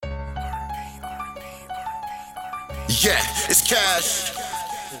Yeah, it's Cash.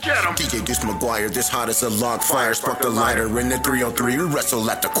 Get him. DJ Deuce McGuire, this hot as a log fire. Spark the lighter in the 303. We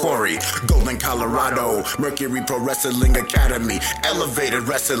wrestle at the quarry. Golden, Colorado. Mercury Pro Wrestling Academy. Elevated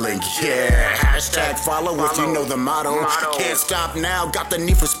wrestling. Yeah. Hashtag follow if you know the motto. Can't stop now. Got the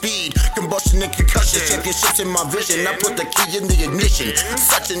need for speed. Combustion and concussion. Championships in my vision. I put the key in the ignition.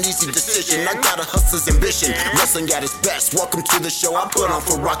 Such an easy decision. I got a hustler's ambition. Wrestling at its best. Welcome to the show I put on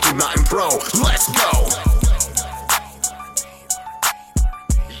for Rocky Mountain Pro. Let's go.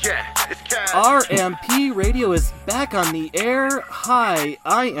 RMP Radio is back on the air. Hi,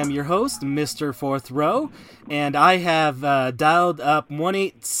 I am your host, Mr. Fourth Row, and I have dialed up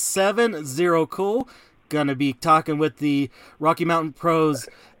 1870 Cool. Gonna be talking with the Rocky Mountain Pros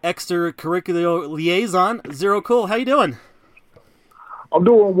extracurricular liaison, Zero Cool. How you doing? I'm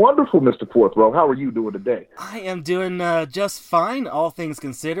doing wonderful, Mr. Fourth Row. How are you doing today? I am doing just fine, all things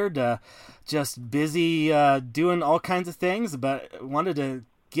considered. Just busy doing all kinds of things, but wanted to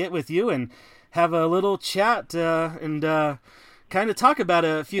get with you and have a little chat and kind of talk about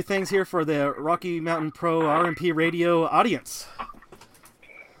a few things here for the Rocky Mountain Pro RMP Radio audience.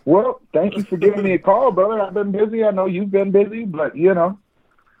 Well, thank you for giving me a call, brother. I've been busy. I know you've been busy, but, you know,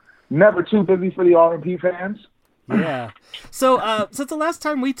 never too busy for the RMP fans. Yeah. So since the last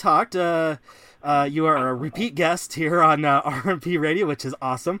time we talked, you are a repeat guest here on RMP Radio, which is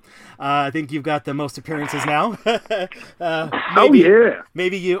awesome. I think you've got the most appearances now. Maybe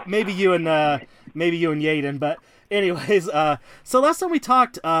you and Yaden. But anyways, so last time we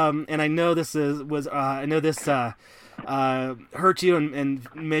talked, and I know this hurt you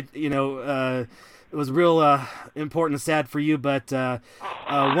and made, it was real important and sad for you, but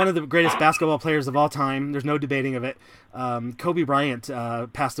one of the greatest basketball players of all time, there's no debating of it, Kobe Bryant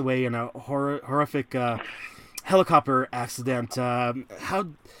passed away in a horrific helicopter accident.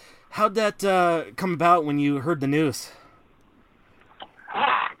 How'd that come about when you heard the news?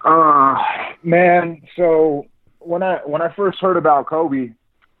 Man, so when I first heard about Kobe,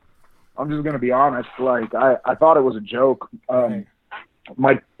 I'm just gonna be honest, like I thought it was a joke.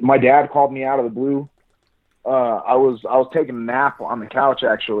 My dad called me out of the blue. I was taking a nap on the couch,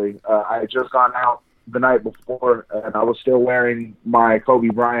 actually. I had just gone out the night before, and I was still wearing my Kobe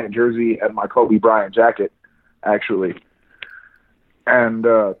Bryant jersey and my Kobe Bryant jacket, actually. And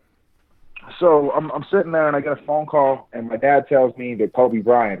so I'm sitting there, and I get a phone call, and my dad tells me that Kobe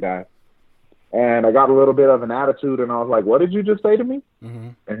Bryant died. And I got a little bit of an attitude, and I was like, "What did you just say to me?" Mm-hmm.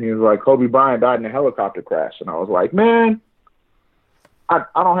 And he was like, "Kobe Bryant died in a helicopter crash." And I was like, "Man, I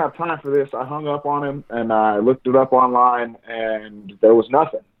don't have time for this." I hung up on him, and I looked it up online, and there was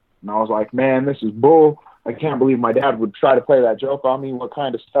nothing. And I was like, "Man, this is bull. I can't believe my dad would try to play that joke on me. What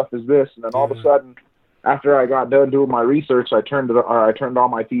kind of stuff is this?" And then all of a sudden, after I got done doing my research, I turned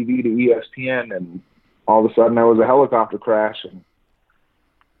on my TV to ESPN, and all of a sudden there was a helicopter crash, and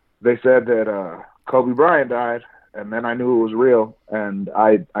they said that Kobe Bryant died, and then I knew it was real. And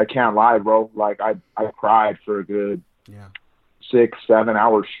I can't lie, bro. Like I cried for a good 6-7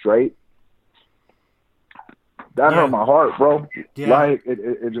 hours straight. That hurt my heart, bro. Yeah. Like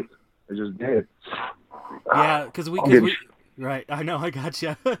it just did. Yeah, because we right. I know, I got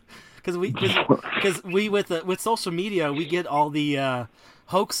you. Because we with social media, we get all the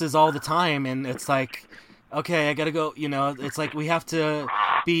hoaxes all the time, and it's like, okay, I gotta go. It's like we have to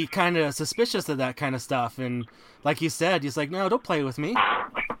be kind of suspicious of that kind of stuff. And like you said, it's like, no, don't play with me.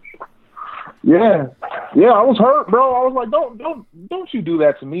 Yeah, I was hurt, bro. I was like, don't you do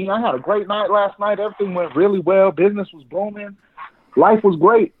that to me. I had a great night last night. Everything went really well. Business was booming. Life was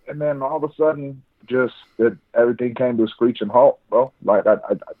great. And then all of a sudden, everything came to a screeching halt, bro. Like I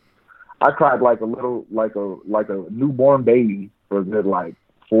cried like a newborn baby for a good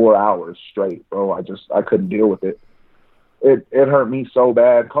 4 hours straight, bro. I couldn't deal with it. It hurt me so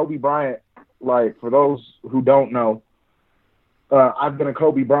bad. Kobe Bryant, for those who don't know, I've been a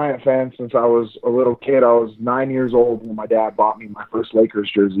Kobe Bryant fan since I was a little kid. I was 9 years old when my dad bought me my first Lakers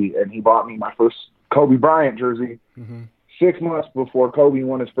jersey, and he bought me my first Kobe Bryant jersey 6 months before Kobe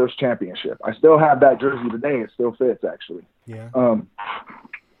won his first championship. I still have that jersey today. It still fits, actually. Yeah.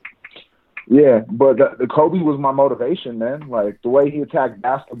 Yeah, but the Kobe was my motivation, man. Like the way he attacked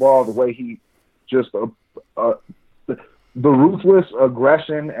basketball, the way he just the ruthless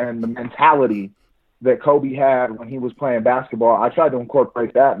aggression and the mentality that Kobe had when he was playing basketball. I tried to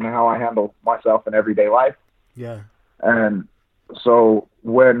incorporate that in how I handle myself in everyday life. Yeah. And so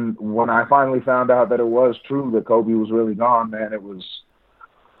when I finally found out that it was true that Kobe was really gone, man, it was.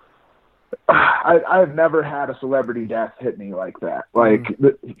 I've never had a celebrity death hit me like that. Like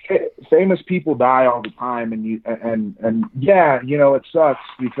famous people die all the time, and yeah, it sucks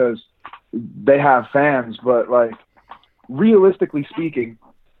because they have fans, but realistically speaking,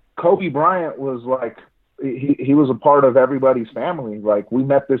 Kobe Bryant was like, he was a part of everybody's family. Like, we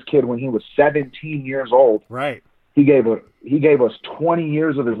met this kid when he was 17 years old. Right. He gave us 20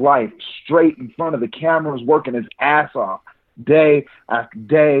 years of his life straight in front of the cameras, working his ass off day after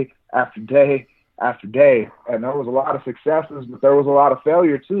day after day after day. And there was a lot of successes, but there was a lot of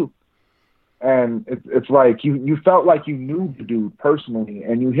failure too. And it's like you felt like you knew the dude personally,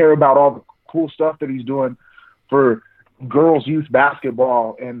 and you hear about all the cool stuff that he's doing for girls' youth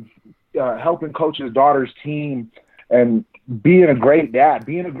basketball and helping coach his daughter's team and being a great dad,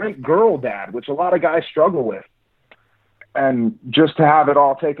 being a great girl dad, which a lot of guys struggle with. And just to have it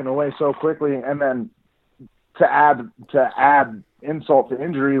all taken away so quickly, and then to add insult to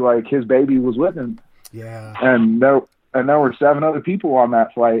injury, like his baby was with him. Yeah. And there were 7 other people on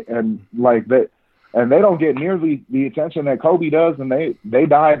that flight, and like they don't get nearly the attention that Kobe does, and they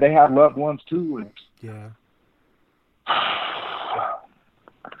died. They had loved ones too. And, yeah.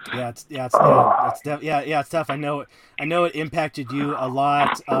 It's tough. I know it impacted you a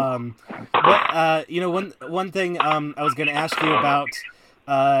lot. But one thing I was going to ask you about,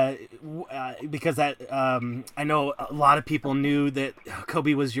 because I know a lot of people knew that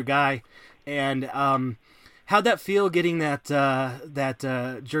Kobe was your guy, and how'd that feel getting that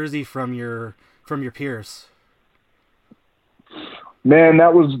jersey from your peers? Man,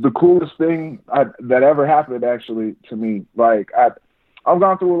 that was the coolest thing that ever happened, actually, to me. Like, I've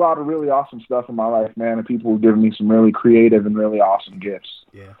gone through a lot of really awesome stuff in my life, man, and people have given me some really creative and really awesome gifts.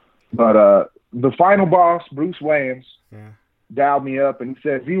 Yeah. But the final boss, Bruce Wayans, dialed me up and he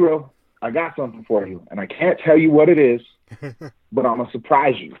said, "Zero, I got something for you, and I can't tell you what it is, but I'm going to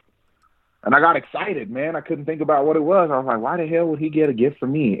surprise you." And I got excited, man. I couldn't think about what it was. I was like, why the hell would he get a gift for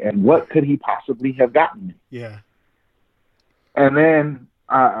me? And what could he possibly have gotten me? Yeah. And then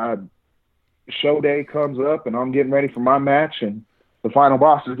show day comes up, and I'm getting ready for my match, and the final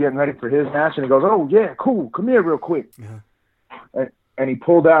boss is getting ready for his match, and he goes, "Oh, yeah, cool. Come here real quick." Yeah. And he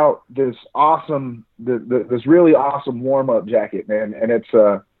pulled out this this really awesome warm-up jacket, man. And it's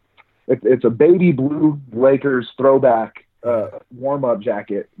a baby blue Lakers throwback warm-up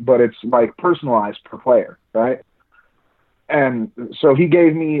jacket, but it's like personalized per player, right? And so he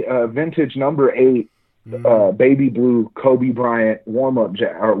gave me a vintage number 8 baby blue Kobe Bryant warm-up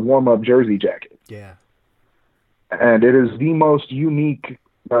jersey jacket. Yeah. And it is the most unique.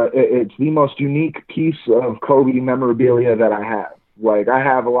 It's the most unique piece of Kobe memorabilia that I have. Like, I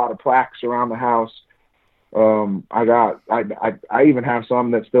have a lot of plaques around the house. I even have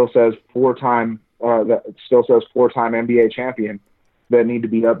some that still says 4-time NBA champion that need to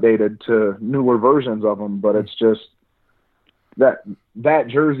be updated to newer versions of them. But it's just that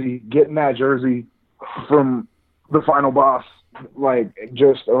jersey, getting that jersey from the final boss, like,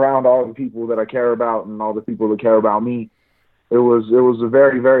 just around all the people that I care about and all the people that care about me, it was a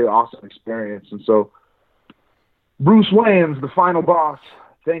very, very awesome experience. And so, Bruce Wayans, the final boss,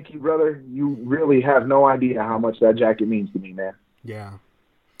 thank you, brother. You really have no idea how much that jacket means to me, man. Yeah.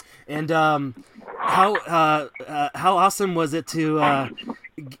 And how awesome was it to I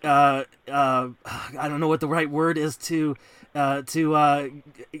don't know what the right word is, to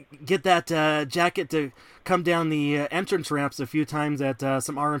get that jacket to come down the entrance ramps a few times at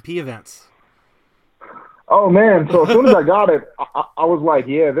some RMP events? Oh man! So as soon as I got it, I was like,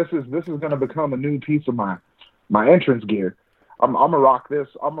 "Yeah, this is going to become a new piece of my entrance gear. I'm gonna rock this.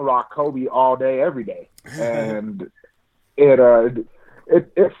 I'm gonna rock Kobe all day, every day." And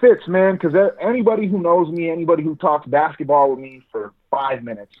it fits, man, because anybody who knows me, anybody who talks basketball with me for 5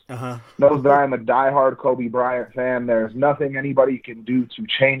 minutes, knows that I'm a diehard Kobe Bryant fan. There's nothing anybody can do to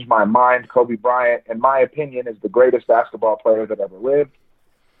change my mind. Kobe Bryant, in my opinion, is the greatest basketball player that ever lived.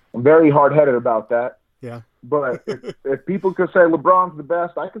 I'm very hard-headed about that. Yeah. But if people could say LeBron's the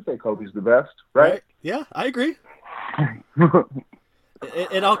best, I could say Kobe's the best, right? Yeah, I agree.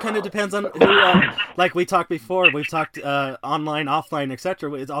 It all kind of depends on who, like we talked before, we've talked online, offline,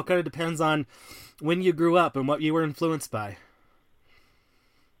 etc. It all kind of depends on when you grew up and what you were influenced by.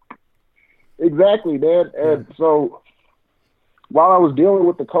 Exactly, man. And so while I was dealing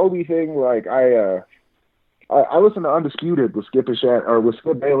with the Kobe thing, like I listen to Undisputed with Skip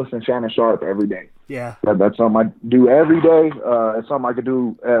Bayless and Shannon Sharp every day. Yeah. That's something I do every day. It's something I could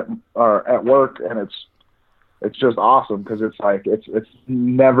do at work, and it's just awesome because it's like it's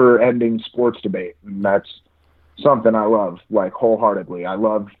never-ending sports debate, and that's something I love, like, wholeheartedly. I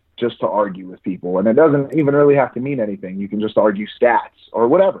love just to argue with people, and it doesn't even really have to mean anything. You can just argue stats or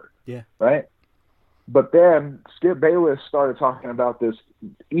whatever. Yeah. Right? But then Skip Bayless started talking about this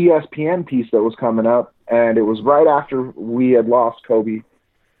ESPN piece that was coming up, and it was right after we had lost Kobe,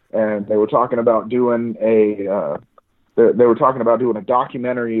 and they were talking about doing a they were talking about doing a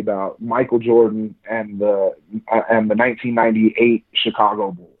documentary about Michael Jordan and the 1998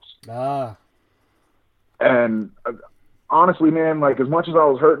 Chicago Bulls. Ah. And honestly, man, like as much as I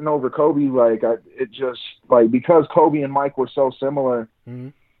was hurting over Kobe, like it just like because Kobe and Mike were so similar,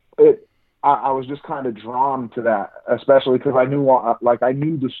 I was just kind of drawn to that, especially because I knew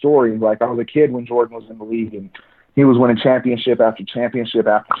the story. Like I was a kid when Jordan was in the league and he was winning championship after championship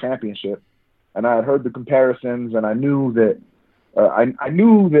after championship, and I had heard the comparisons, and I knew that I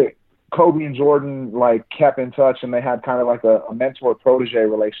knew that Kobe and Jordan like kept in touch, and they had kind of like a mentor protege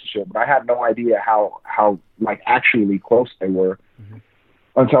relationship, but I had no idea how like actually close they were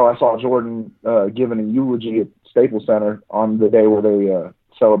until I saw Jordan giving a eulogy at Staples Center on the day where they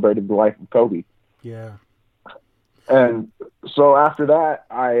celebrated the life of Kobe. Yeah. And so after that,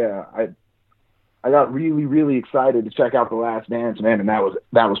 I got really, really excited to check out The Last Dance, man, and that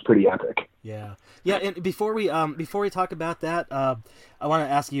was pretty epic. Yeah, yeah. And before we talk about that, I want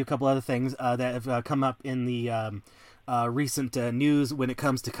to ask you a couple other things that have come up in the recent news when it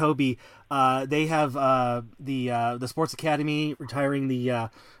comes to Kobe. They have the Sports Academy retiring the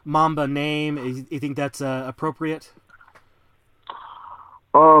Mamba name. You think that's appropriate?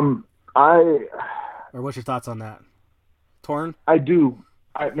 Or what's your thoughts on that? Torn? I do.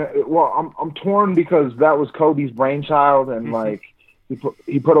 I'm torn because that was Kobe's brainchild, and like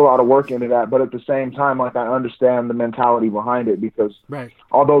he put a lot of work into that. But at the same time, like I understand the mentality behind it because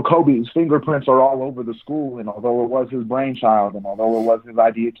although Kobe's fingerprints are all over the school, and although it was his brainchild, and although it was his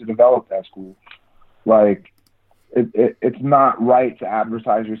idea to develop that school, like it's not right to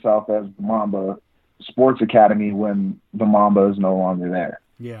advertise yourself as the Mamba Sports Academy when the Mamba is no longer there.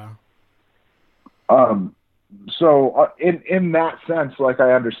 Yeah. So in that sense, like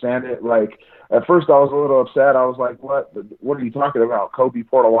I understand it. Like at first I was a little upset. I was like, what are you talking about? Kobe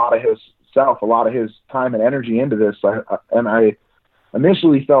poured a lot of his time and energy into this. And I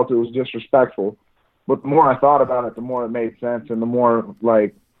initially felt it was disrespectful, but the more I thought about it, the more it made sense. And the more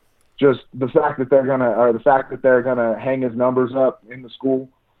like just the fact that they're gonna hang his numbers up in the school,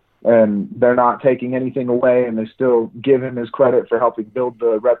 and they're not taking anything away, and they still give him his credit for helping build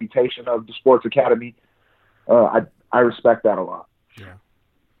the reputation of the Sports Academy. I respect that a lot.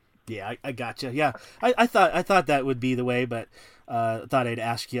 Yeah, I gotcha. Yeah, I thought that would be the way, but thought I'd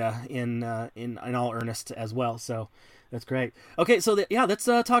ask you in all earnest as well. So that's great. Okay, so let's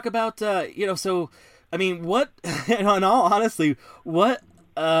talk about So I mean, what in all honesty, what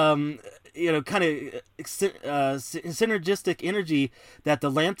kind of synergistic energy that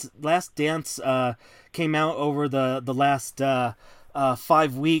the Last Dance came out over the last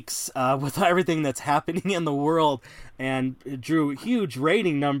 5 weeks with everything that's happening in the world, and it drew huge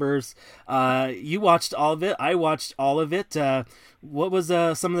rating numbers. You watched all of it. I watched all of it. What was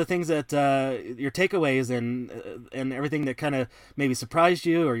some of the things that your takeaways and everything that kind of maybe surprised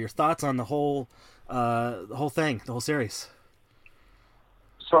you, or your thoughts on the whole thing, the whole series?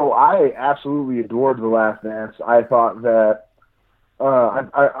 So I absolutely adored The Last Dance. I thought that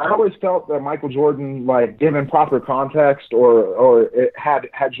I always felt that Michael Jordan, like given proper context, or had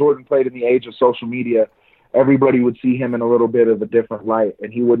Jordan played in the age of social media, everybody would see him in a little bit of a different light,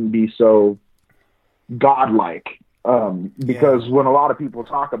 and he wouldn't be so godlike. Because when a lot of people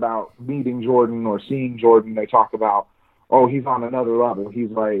talk about meeting Jordan or seeing Jordan, they talk about, oh, he's on another level. He's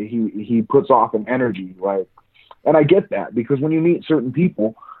like he puts off an energy, like. And I get that, because when you meet certain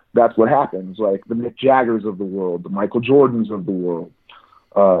people, that's what happens. Like the Mick Jaggers of the world, the Michael Jordans of the world,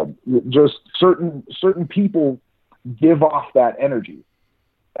 just certain people give off that energy,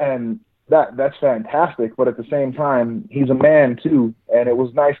 and that's fantastic. But at the same time, he's a man too, and it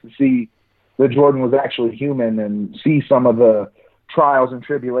was nice to see that Jordan was actually human and see some of the trials and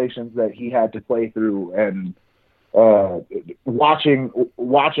tribulations that he had to play through, and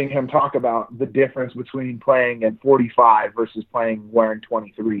watching him talk about the difference between playing at 45 versus wearing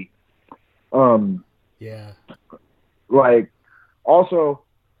 23. Like also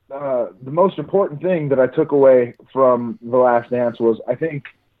the most important thing that I took away from The Last Dance was I think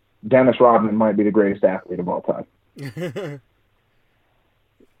Dennis Rodman might be the greatest athlete of all time.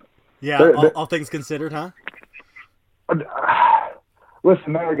 All things considered, huh?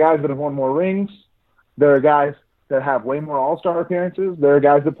 Listen, there are guys that have won more rings. There are guys that have way more all-star appearances. There are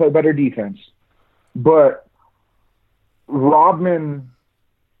guys that play better defense. But Rodman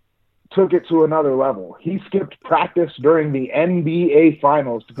took it to another level. He skipped practice during the NBA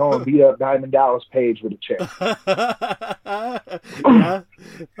Finals to go and beat up Diamond Dallas Page with a chair.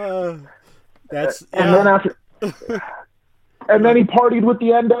 And then he partied with the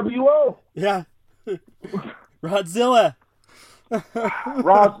NWO. Yeah. Rodzilla.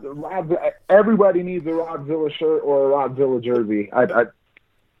 Rod, everybody needs a Rodzilla shirt or a Rodzilla jersey.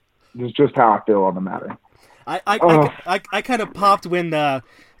 It's just how I feel on the matter. I kind of popped when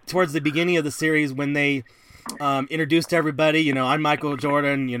towards the beginning of the series when they introduced everybody. You know, I'm Michael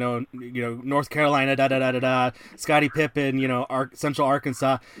Jordan. You know, North Carolina, da da da da da. Scottie Pippen. You know, Central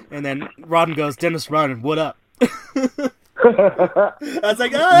Arkansas, and then Rodden goes, Dennis Rodman, what up? I was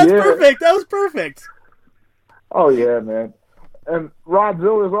like, oh, that's perfect. That was perfect. Oh yeah, man. And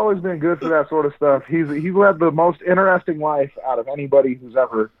Rodzilla has always been good for that sort of stuff. He's led the most interesting life out of anybody who's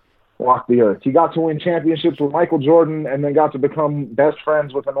ever walked the earth. He got to win championships with Michael Jordan and then got to become best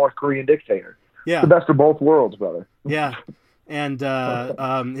friends with a North Korean dictator. Yeah. The best of both worlds, brother. Yeah. And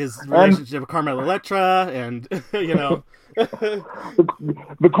his relationship with Carmen Electra and, you know.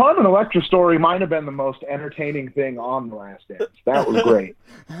 The Carmen Electra story might have been the most entertaining thing on The Last Dance. That was great.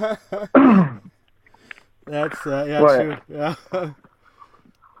 That's true. Yeah.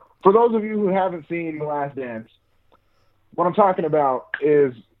 For those of you who haven't seen The Last Dance, what I'm talking about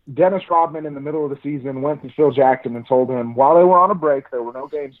is Dennis Rodman in the middle of the season went to Phil Jackson and told him while they were on a break, there were no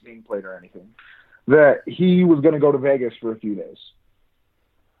games being played or anything, that he was going to go to Vegas for a few days.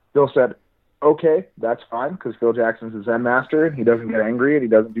 Phil said, okay, that's fine, because Phil Jackson's a Zen master and he doesn't get angry and he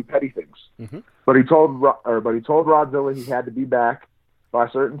doesn't do petty things. Mm-hmm. But he told Rodzilla he had to be back by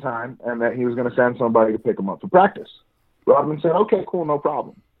a certain time and that he was going to send somebody to pick him up for practice. Rodman said, okay, cool, no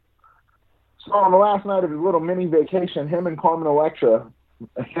problem. So on the last night of his little mini vacation, him and Carmen Electra,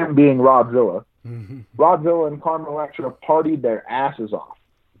 him being Rodzilla, Rodzilla and Carmen Electra partied their asses off.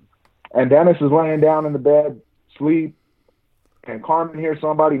 And Dennis is laying down in the bed, sleep, and Carmen hears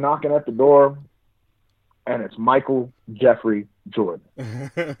somebody knocking at the door, and it's Michael Jeffrey Jordan.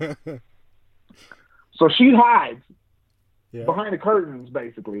 So she hides behind the curtains,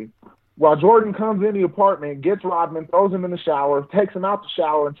 basically, while Jordan comes in the apartment, gets Rodman, throws him in the shower, takes him out the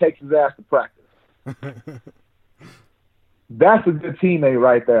shower, and takes his ass to practice. That's a good teammate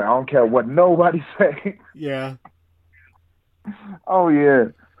right there. I don't care what nobody say. Yeah. Oh, yeah.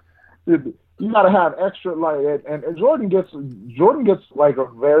 You got to have extra, like, and Jordan gets like a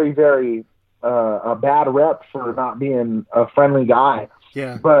very, very a bad rep for not being a friendly guy.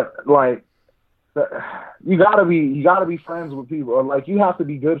 Yeah. But like, you gotta be friends with people. Or, like, you have to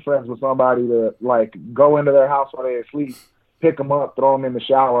be good friends with somebody to like go into their house while they're asleep, pick them up, throw them in the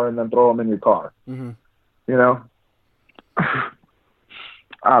shower, and then throw them in your car. Mm-hmm. You know.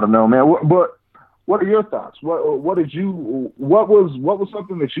 I don't know, man. What are your thoughts? What was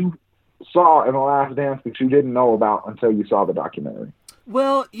something that you saw in The Last Dance that you didn't know about until you saw the documentary?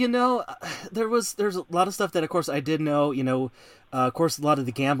 Well, you know, there's a lot of stuff that, of course, I did know. You know, of course, a lot of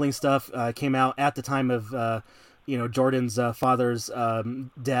the gambling stuff came out at the time of, you know, Jordan's father's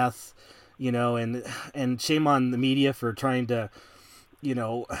death. You know, and shame on the media for trying to, you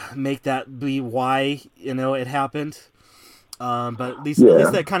know, make that be why, you know, it happened. But at least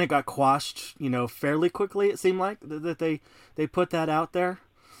that kind of got quashed, you know, fairly quickly. It seemed like that they put that out there.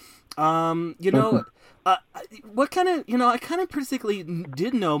 You know, what kind of, you know, I kind of basically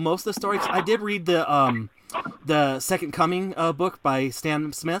did know most of the stories. I did read the Second Coming book by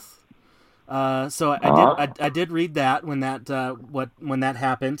Stan Smith. So I did read that when that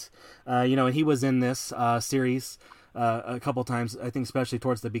happened. You know, and he was in this series a couple times, I think, especially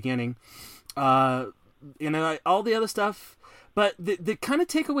towards the beginning. You know, all the other stuff. But the kind of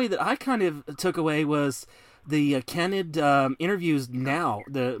takeaway that I kind of took away was the candid interviews now.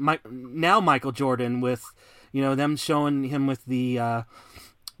 Michael Jordan with, you know, them showing him with the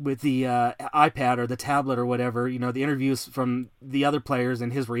iPad or the tablet or whatever. You know, the interviews from the other players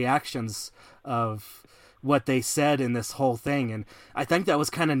and his reactions of what they said in this whole thing. And I think that was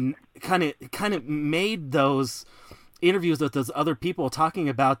kind of made those interviews with those other people talking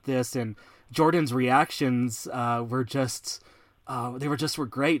about this, and Jordan's reactions were were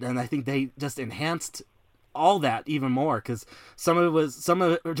great, and I think they just enhanced all that even more, because some of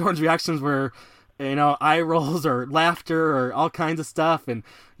Jordan's reactions were, you know, eye rolls or laughter or all kinds of stuff, and,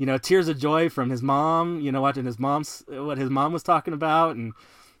 you know, tears of joy from his mom, you know, watching what his mom was talking about and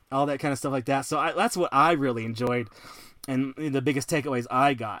all that kind of stuff like that. So that's what I really enjoyed, and the biggest takeaways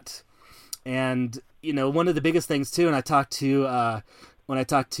I got. And, you know, one of the biggest things too, and I talked to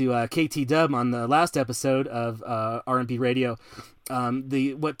KT Dub on the last episode of RMP Radio,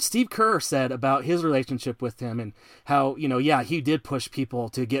 what Steve Kerr said about his relationship with him, and how, you know, yeah, he did push people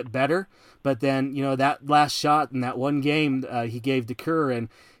to get better, but then, you know, that last shot in that one game he gave to Kerr, and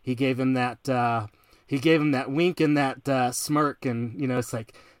he gave him that wink and that smirk, and, you know, it's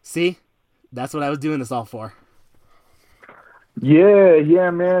like, see, that's what I was doing this all for. Yeah,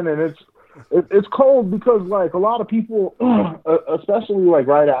 man, and it's cold because like a lot of people, especially like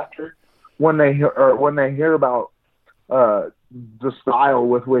right after when they hear about the style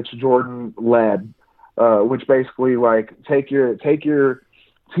with which Jordan led, which basically like take your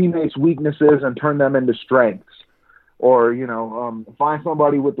teammates' weaknesses and turn them into strengths, or find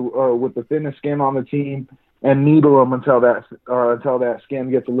somebody with the thinnest skin on the team and needle them until that skin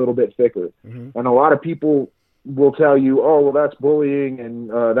gets a little bit thicker. Mm-hmm. And a lot of people will tell you, oh, well, that's bullying,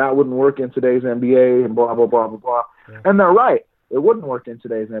 and that wouldn't work in today's NBA, and blah, blah, blah, blah, blah. Yeah. And they're right. It wouldn't work in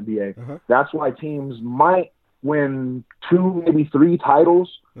today's NBA. Uh-huh. That's why teams might win 2, maybe 3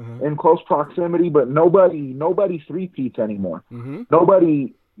 titles in close proximity, but nobody three-peats anymore. Mm-hmm.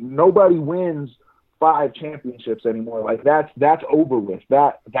 Nobody wins 5 championships anymore. Like that's over with.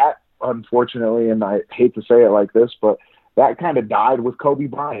 That unfortunately, and I hate to say it like this, but that kind of died with Kobe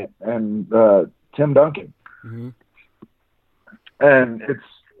Bryant and Tim Duncan. Mm-hmm. And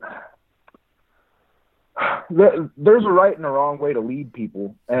there's a right and a wrong way to lead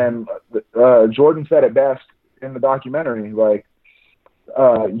people. And Jordan said it best in the documentary, like,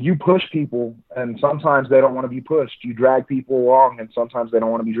 you push people, and sometimes they don't want to be pushed. You drag people along, and sometimes they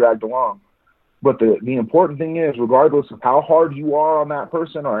don't want to be dragged along. But the important thing is, regardless of how hard you are on that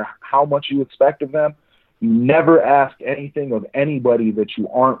person or how much you expect of them, you never ask anything of anybody that you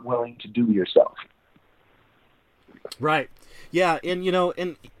aren't willing to do yourself. Right. Yeah, and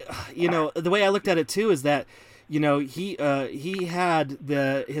the way I looked at it too is that he had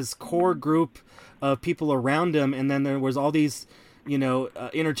his core group of people around him, and then there was all these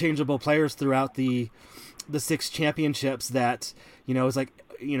interchangeable players throughout the 6 championships that it's like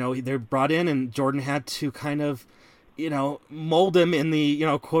they're brought in, and Jordan had to kind of mold them in the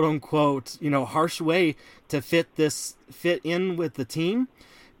quote unquote harsh way to fit in with the team.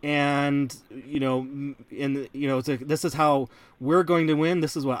 And it's like, this is how we're going to win.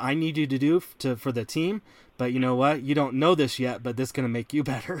 This is what I need you to do for the team. But you know what? You don't know this yet, but this is going to make you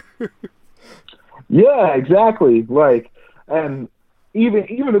better. Yeah, exactly. Like, and even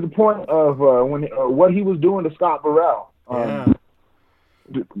to the point of what he was doing to Scott Burrell.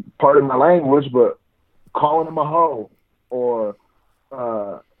 Pardon my language, but calling him a hoe or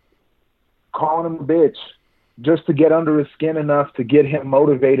calling him a bitch, just to get under his skin enough to get him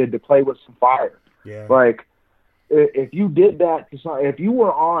motivated to play with some fire. Yeah. Like, if you did that to if you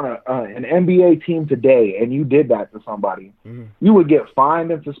were on an NBA team today and you did that to somebody, you would get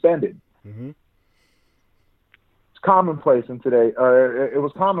fined and suspended. Mm-hmm. It's commonplace in today. It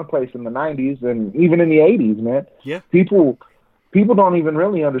was commonplace in the 90s and even in the 80s, man. Yeah. People don't even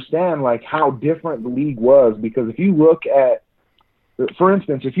really understand like how different the league was, because if you look at, for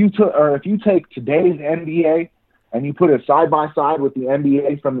instance, if you take today's NBA and you put it side by side with the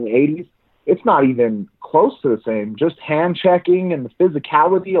NBA from the 80s, it's not even close to the same. Just hand checking and the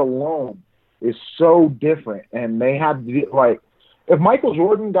physicality alone is so different. And they had like, if Michael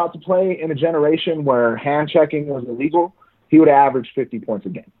Jordan got to play in a generation where hand checking was illegal, he would average 50 points a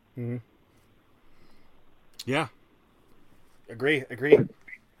game. Mm-hmm. Yeah. Agree.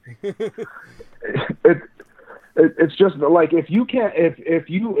 It's just like, if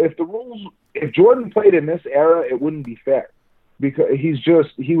Jordan played in this era, it wouldn't be fair, because he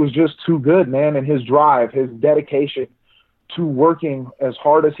was just too good, man. And his drive, his dedication to working as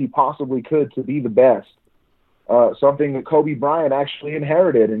hard as he possibly could to be the best, something that Kobe Bryant actually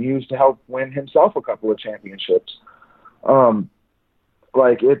inherited and used to help win himself a couple of championships.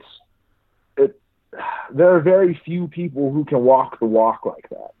 There are very few people who can walk the walk like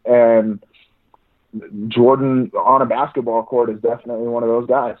that. And Jordan on a basketball court is definitely one of those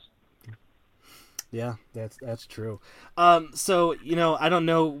guys. Yeah, that's true. So, I don't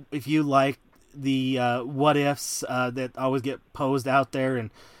know if you like the what ifs that always get posed out there,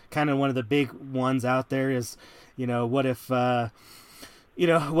 and kind of one of the big ones out there is, what if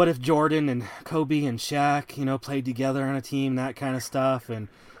Jordan and Kobe and Shaq, played together on a team, that kind of stuff. And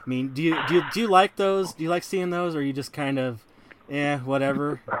I mean, do you like those? Do you like seeing those, or are you just kind of,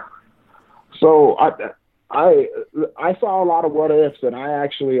 whatever? So I saw a lot of what ifs, and I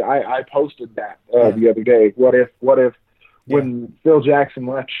posted that the other day. What if when Phil Jackson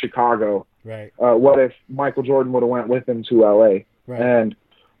left Chicago, right? What if Michael Jordan would have went with him to LA? Right. And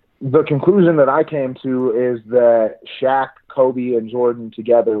the conclusion that I came to is that Shaq, Kobe, and Jordan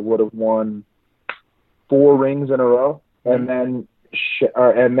together would have won 4 rings in a row, and then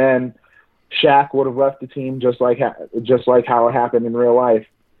Shaq would have left the team just like how it happened in real life.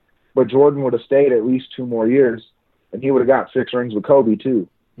 But Jordan would have stayed at least 2 more years, and he would have got 6 rings with Kobe too.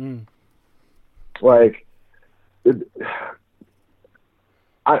 Like,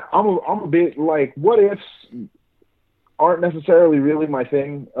 I'm a bit like, what ifs aren't necessarily really my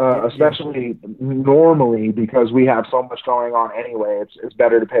thing, especially normally, because we have so much going on anyway. It's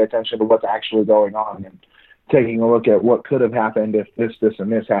better to pay attention to what's actually going on and taking a look at what could have happened if this,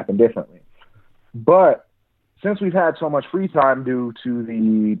 and this happened differently. But since we've had so much free time due to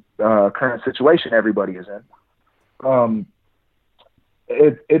the current situation everybody is in,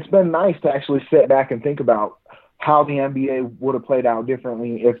 it's been nice to actually sit back and think about how the NBA would have played out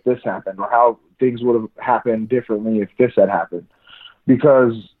differently if this happened, or how things would have happened differently if this had happened.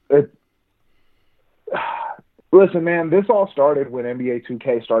 Because listen, man, this all started when NBA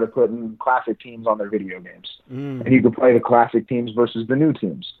 2K started putting classic teams on their video games. And you could play the classic teams versus the new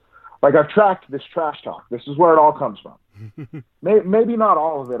teams. Like, I've tracked this trash talk. This is where it all comes from. Maybe not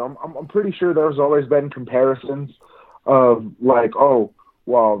all of it. I'm pretty sure there's always been comparisons of, like, oh,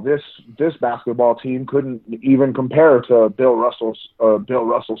 well, this basketball team couldn't even compare to Bill Russell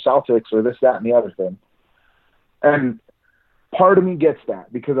Celtics, or this, that, and the other thing. And part of me gets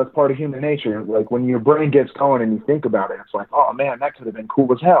that, because that's part of human nature. Like, when your brain gets going and you think about it, it's like, oh man, that could have been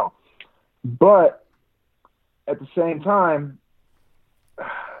cool as hell. But at the same time,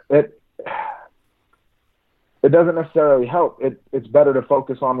 it doesn't necessarily help. It's better to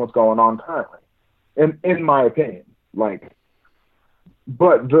focus on what's going on currently, in my opinion. Like,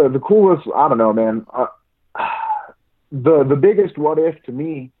 but the coolest, I don't know, man. The biggest what if to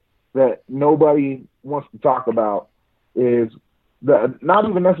me that nobody wants to talk about is not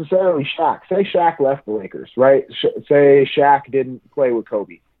even necessarily Shaq. Say Shaq left the Lakers, right? Say Shaq didn't play with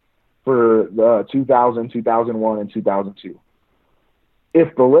Kobe for 2000, 2001, and 2002.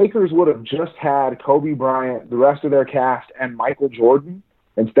 If the Lakers would have just had Kobe Bryant, the rest of their cast, and Michael Jordan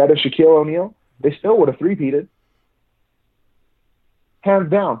instead of Shaquille O'Neal, they still would have three-peated. Hands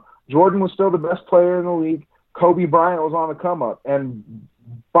down. Jordan was still the best player in the league. Kobe Bryant was on the come-up. And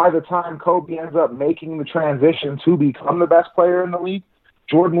by the time Kobe ends up making the transition to become the best player in the league,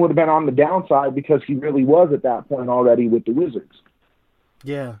 Jordan would have been on the downside, because he really was at that point already with the Wizards.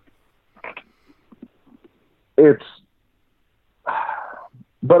 Yeah.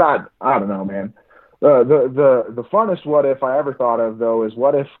 But I don't know, man. The funnest what if I ever thought of, though, is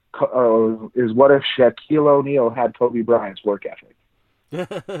what if Shaquille O'Neal had Kobe Bryant's work ethic.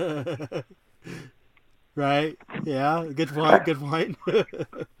 Right. Yeah. Good point.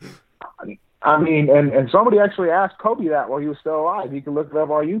 I mean, and somebody actually asked Kobe that while he was still alive. You can look it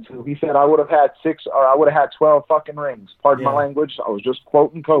up on YouTube. He said, I would have had 12 fucking rings. Pardon my language. I was just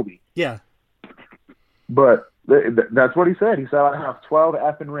quoting Kobe. Yeah. But that's what he said. He said, I have 12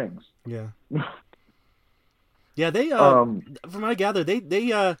 effing rings. Yeah. Yeah, they from what I gather, they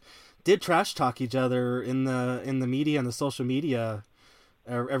did trash talk each other in the media and the social media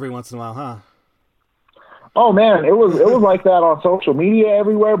every once in a while, huh? Oh man, it was like that on social media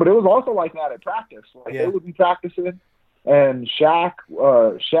everywhere, but it was also like that at practice. Like, they would be practicing, and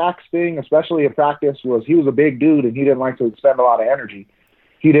Shaq's thing, especially at practice, was he was a big dude and he didn't like to expend a lot of energy.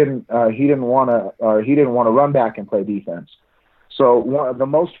 He didn't want to run back and play defense. So the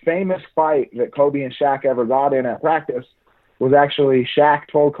most famous fight that Kobe and Shaq ever got in at practice was actually Shaq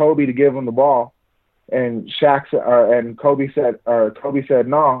told Kobe to give him the ball, and Kobe said, no,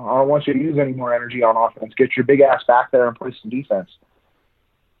 I don't want you to use any more energy on offense. Get your big ass back there and play some defense.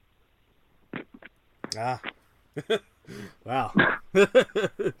 Wow.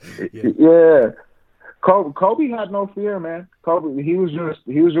 Yeah. Kobe had no fear, man. Kobe, he was just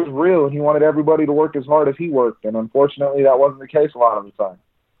real, and he wanted everybody to work as hard as he worked, and unfortunately, that wasn't the case a lot of the time.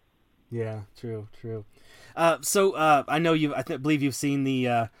 Yeah, true. So I know believe you've seen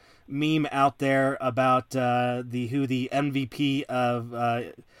the meme out there about who the MVP of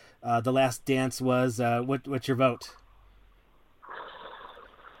The Last Dance was. What's your vote?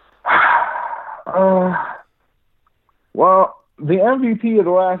 Well, the MVP of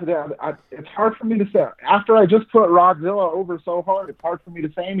The Last Dance, it's hard for me to say. After I just put Rodzilla over so hard, it's hard for me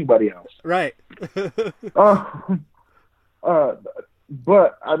to say anybody else. Right.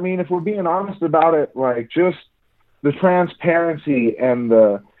 But, I mean, if we're being honest about it, like, just the transparency and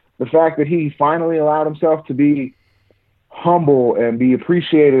the fact that he finally allowed himself to be humble and be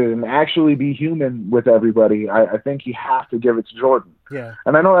appreciated and actually be human with everybody, I think you have to give it to Jordan. Yeah.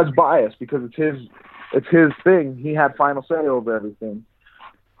 And I know that's biased because it's his thing. He had final say over everything.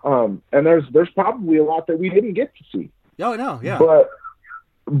 And there's probably a lot that we didn't get to see. Oh, no, yeah. But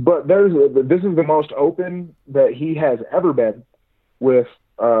this is the most open that he has ever been with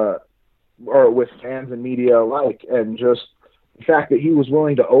fans and media alike, and just the fact that he was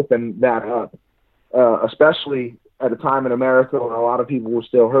willing to open that up, especially at a time in America when a lot of people were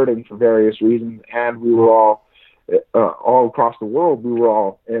still hurting for various reasons, and we were all across the world, we were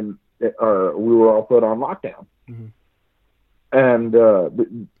all put on lockdown. Mm-hmm.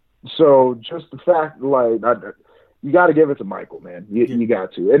 And so just the fact, like, you got to give it to Michael, man. You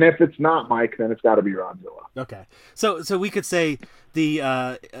got to. And if it's not Mike, then it's got to be Rodzilla. Okay. So we could say the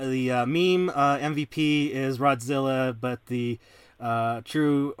meme MVP is Rodzilla, but the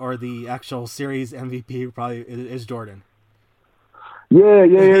true or the actual series MVP probably is Jordan.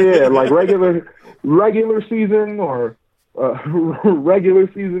 Yeah. Like regular season or regular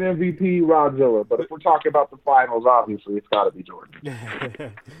season MVP, Rodzilla. But if we're talking about the finals, obviously it's got to be Jordan.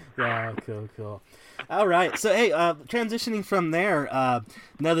 Yeah, cool. All right. So, hey, transitioning from there,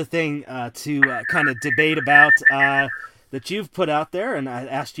 another thing to kind of debate about that you've put out there, and I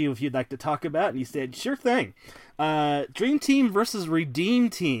asked you if you'd like to talk about, and you said, sure thing. Dream Team versus Redeem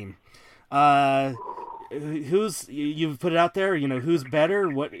Team. You've put it out there, who's better,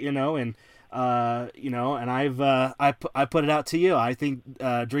 what, and I put it out to you. I think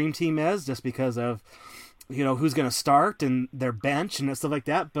Dream Team is, just because of who's going to start and their bench and stuff like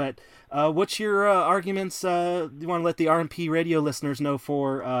that. But what's your arguments? You want to let the RMP radio listeners know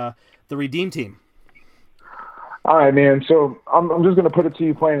for the Redeem Team? All right, man. So I'm just going to put it to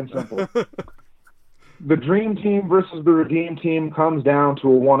you plain and simple. The Dream Team versus the Redeem Team comes down to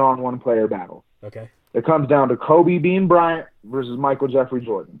a one-on-one player battle. Okay. It comes down to Kobe Bean Bryant versus Michael Jeffrey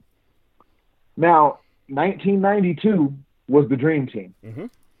Jordan. Now, 1992 was the Dream Team. Mm-hmm.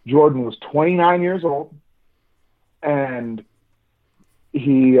 Jordan was 29 years old, and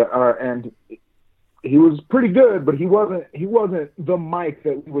he was pretty good, but he wasn't the Mike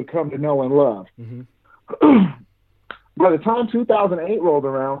that we would come to know and love. Mm-hmm. By the time 2008 rolled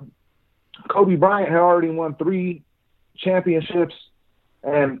around, Kobe Bryant had already won 3 championships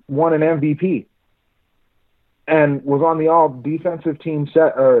and won an MVP, and was on the all-defensive team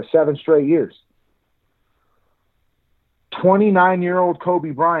 7 straight years. 29-year-old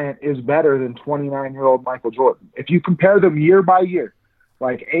Kobe Bryant is better than 29-year-old Michael Jordan. If you compare them year by year,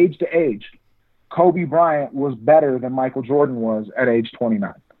 like age to age, Kobe Bryant was better than Michael Jordan was at age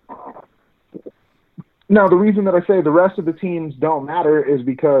 29. Now, the reason that I say the rest of the teams don't matter is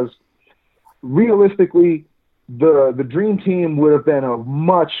because realistically, the Dream Team would have been a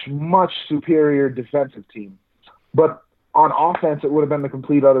much, much superior defensive team. But on offense, it would have been the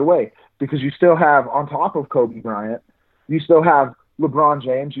complete other way, because you still have, on top of Kobe Bryant, you still have LeBron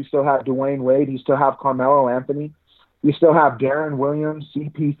James, you still have Dwayne Wade, you still have Carmelo Anthony, you still have Darren Williams,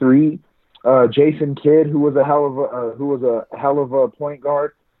 CP3, Jason Kidd, who was a hell of a point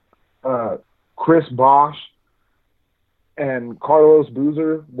guard, Chris Bosh, and Carlos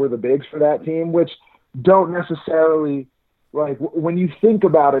Boozer were the bigs for that team, which don't necessarily, like, when you think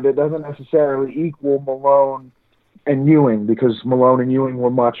about it, it doesn't necessarily equal Malone and Ewing, because Malone and Ewing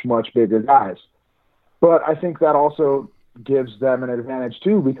were much, much bigger guys. But I think that also gives them an advantage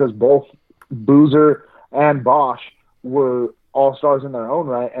too, because both Boozer and Bosh were all-stars in their own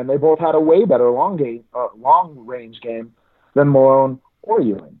right, and they both had a way better long-range game than Malone or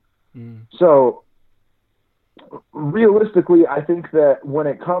Ewing. Mm. So realistically, I think that when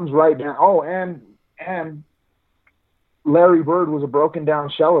it comes right down, and Larry Bird was a broken-down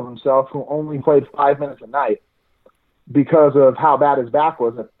shell of himself who only played 5 minutes a night because of how bad his back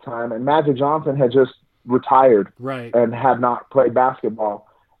was at the time, and Magic Johnson had just retired, right, and had not played basketball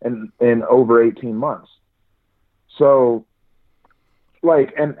in over 18 months. So,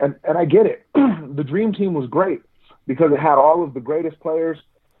 like, and I get it. The Dream Team was great because it had all of the greatest players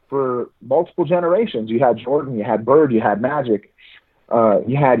for multiple generations. You had Jordan, you had Bird, you had Magic,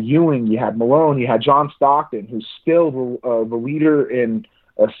 you had Ewing, you had Malone, you had John Stockton, who's still the leader in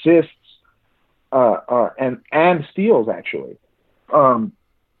assists and steals, actually.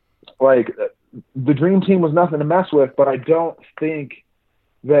 Like, the Dream Team was nothing to mess with, but I don't think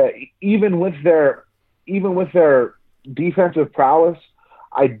that even with their defensive prowess,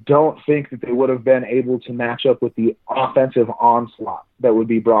 I don't think that they would have been able to match up with the offensive onslaught that would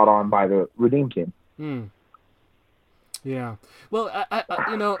be brought on by the Redeem Team. Yeah. Well, I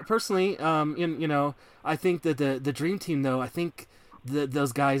personally, I think that the Dream Team, though, I think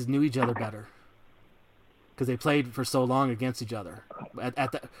those guys knew each other better because they played for so long against each other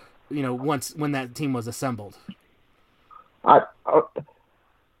at the, once when that team was assembled. My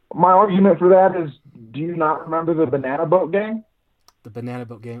argument for that is, do you not remember the Banana Boat Gang? The Banana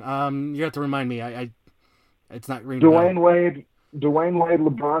Boat Gang. You have to remind me. It's not ringing. Dwayne Wade,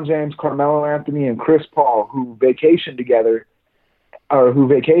 LeBron James, Carmelo Anthony, and Chris Paul, who vacationed together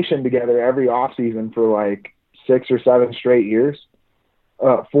every offseason for like 6 or 7 straight years,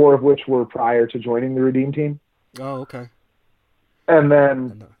 4 of which were prior to joining the Redeem Team. Oh, okay. And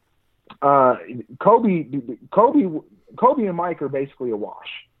then Kobe and Mike are basically a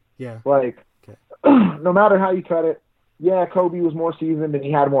wash. Yeah. Like, okay. No matter how you cut it, yeah, Kobe was more seasoned and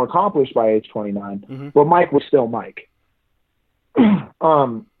he had more accomplished by age 29, Mm-hmm. but Mike was still Mike.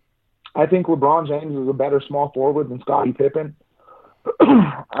 I think LeBron James is a better small forward than Scottie Pippen.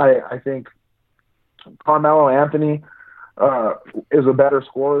 I think Carmelo Anthony is a better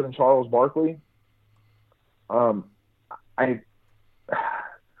scorer than Charles Barkley.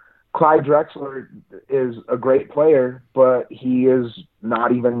 Clyde Drexler is a great player, but he is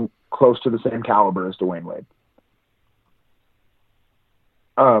not even close to the same caliber as Dwayne Wade.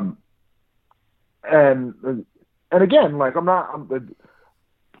 And again, like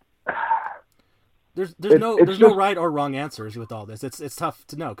there's no right or wrong answers with all this. It's tough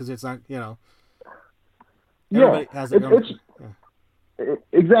to know because it's not, everybody has their own.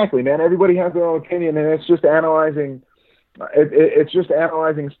 Exactly, man. Everybody has their own opinion, and it's just analyzing. It's just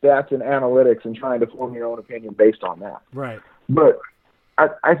analyzing stats and analytics and trying to form your own opinion based on that. Right. But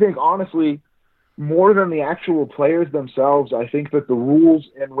I think honestly, more than the actual players themselves, I think that the rules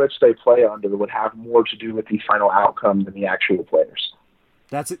in which they play under would have more to do with the final outcome than the actual players.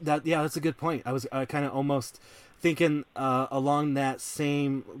 That's a good point. I was kind of almost thinking along that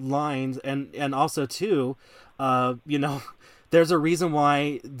same lines, and also too, there's a reason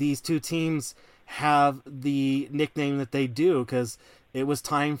why these two teams have the nickname that they do, because it was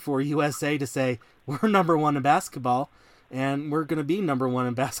time for USA to say we're number one in basketball, and we're going to be number one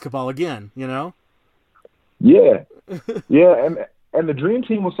in basketball again. Yeah, and the Dream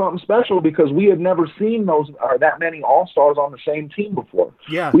Team was something special because we had never seen that many All-Stars on the same team before.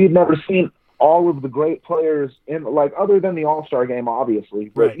 Yeah, we had never seen all of the great players in, like, other than the All-Star game, obviously,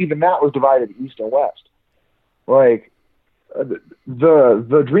 but right. Even that was divided East and West. Like,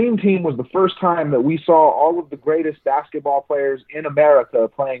 the Dream Team was the first time that we saw all of the greatest basketball players in America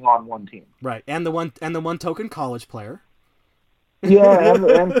playing on one team. Right, and the one token college player. Yeah,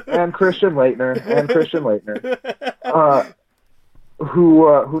 and Christian Laettner,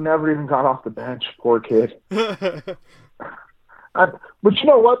 who never even got off the bench. Poor kid. But you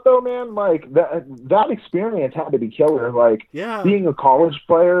know what though, man? Like that experience had to be killer. Like being a college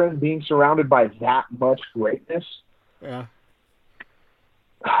player and being surrounded by that much greatness. Yeah.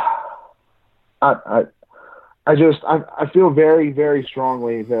 I feel very, very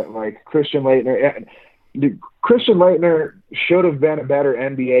strongly that like Christian Laettner should have been a better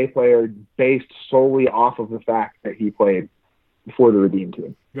NBA player based solely off of the fact that he played for the Redeem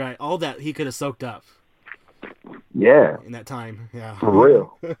Team. Right, all that he could have soaked up. Yeah, in that time. Yeah, for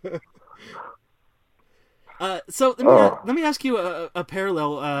real. So let me ask you a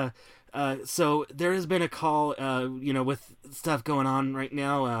parallel. So there has been a call, with stuff going on right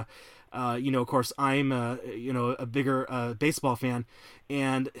now. Of course, I'm a bigger baseball fan,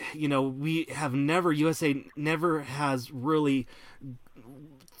 and USA never has really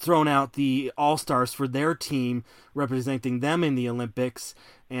thrown out the All-Stars for their team representing them in the Olympics.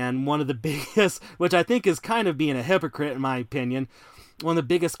 And one of the biggest, which I think is kind of being a hypocrite in my opinion, one of the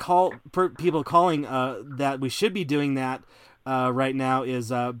biggest people calling that we should be doing that right now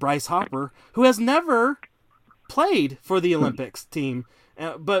is Bryce Harper, who has never played for the Olympics team.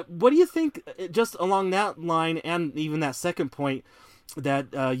 But what do you think, just along that line, and even that second point,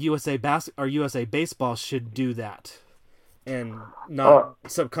 that USA baseball should do that and not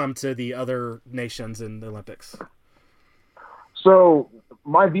succumb to the other nations in the Olympics? So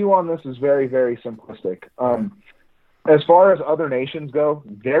my view on this is very, very simplistic. As far as other nations go,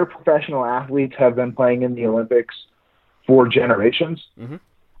 their professional athletes have been playing in the Olympics for generations. Mm-hmm.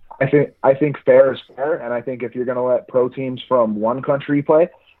 I think fair is fair, and I think if you're going to let pro teams from one country play,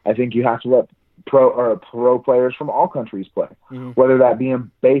 I think you have to let pro players from all countries play, whether that be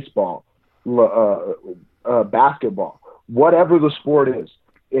in baseball, basketball, whatever the sport is.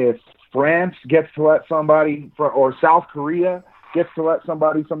 If France gets to let somebody or South Korea gets to let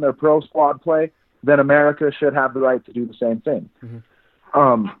somebody from their pro squad play, then America should have the right to do the same thing.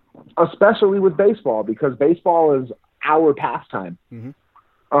 Mm-hmm. Especially with baseball, because baseball is our pastime. Mm-hmm.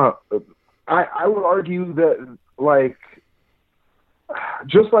 I would argue that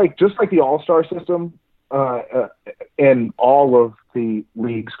just like the All-Star system in all of the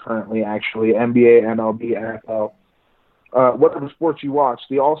leagues currently, actually, NBA, MLB, NFL, whatever sports you watch,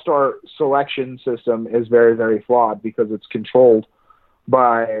 the All-Star selection system is very, very flawed because it's controlled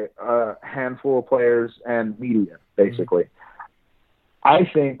by a handful of players and media, basically. Mm-hmm.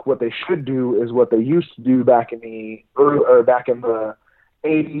 I think what they should do is what they used to do back in the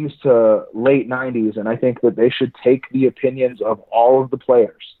 80s to late 90s, and I think that they should take the opinions of all of the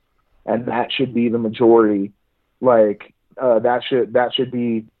players, and that should be the majority. That should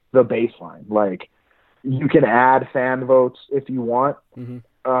be the baseline. Like, you can add fan votes if you want,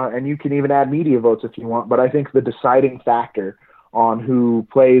 and you can even add media votes if you want, but I think the deciding factor on who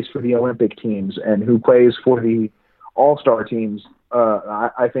plays for the Olympic teams and who plays for the all-star teams,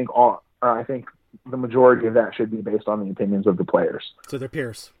 I think the majority of that should be based on the opinions of the players. So they're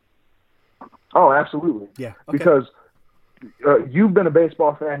peers. Oh, absolutely. Yeah. Okay. Because you've been a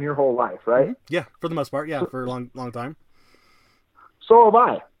baseball fan your whole life, right? Mm-hmm. Yeah, for the most part. Yeah, for a long time. So have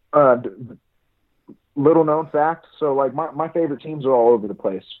I. Little known fact. So like my favorite teams are all over the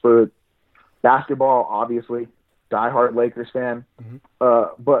place. For basketball, obviously, diehard Lakers fan. Mm-hmm.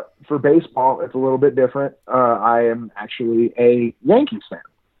 But for baseball, it's a little bit different. I am actually a Yankees fan.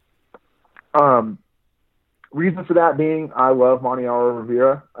 Reason for that being, I love Mariano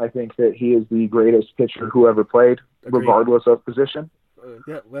Rivera. I think that he is the greatest pitcher who ever played, Agreed. Regardless of position.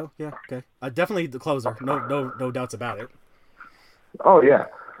 Yeah, okay. Definitely the closer. No doubts about it. Oh yeah.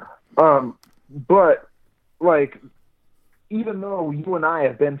 But like, even though you and I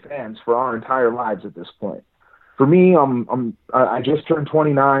have been fans for our entire lives at this point, for me, I just turned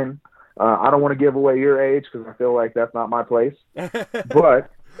 29. I don't want to give away your age because I feel like that's not my place. But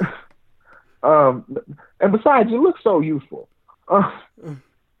and besides, you look so youthful.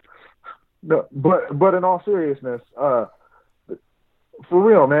 No, but in all seriousness, for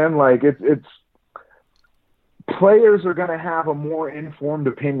real, man, like it's players are going to have a more informed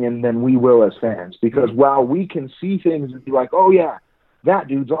opinion than we will as fans, because while we can see things and be like, oh yeah, that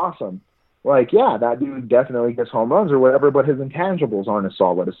dude's awesome. Like, yeah, that dude definitely gets home runs or whatever, but his intangibles aren't as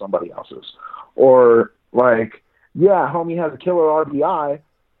solid as somebody else's. Or like, yeah, homie has a killer RBI,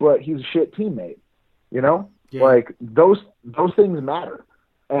 but he's a shit teammate. You know, yeah. Like those things matter.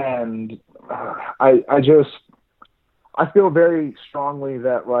 And I feel very strongly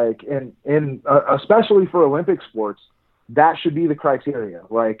that like in especially for Olympic sports, that should be the criteria.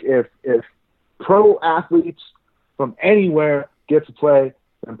 Like if pro athletes from anywhere get to play,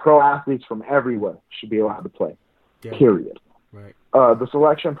 then pro athletes from everywhere should be allowed to play. Yeah. Period. Right. The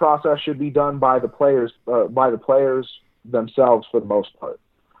selection process should be done by the players themselves for the most part.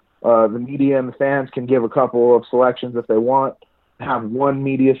 The media and the fans can give a couple of selections if they want. Have one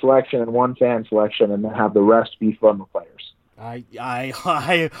media selection and one fan selection, and then have the rest be from the players.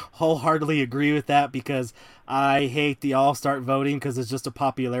 I wholeheartedly agree with that, because I hate the all-star voting because it's just a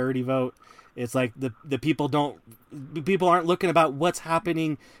popularity vote. It's like the people aren't looking about what's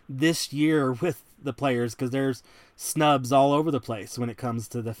happening this year with the players, because there's snubs all over the place when it comes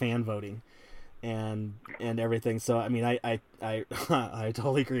to the fan voting and everything. So I mean, I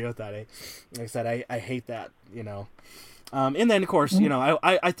totally agree with that. Like I said, I hate that, you know. And then, of course, you know,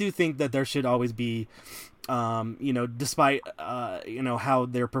 I do think that there should always be, you know, despite, you know, how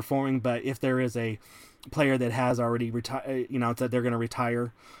they're performing, but if there is a player that has already retired, you know, that they're going to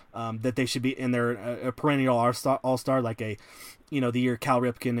retire, that they should be in there, a perennial all-star, like the year Cal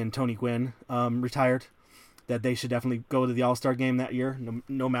Ripken and Tony Gwynn retired, that they should definitely go to the all-star game that year,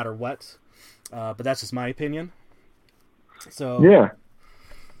 no matter what. But that's just my opinion. So yeah.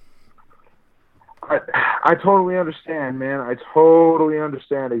 I totally understand, man. I totally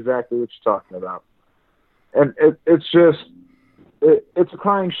understand exactly what you're talking about. And it's a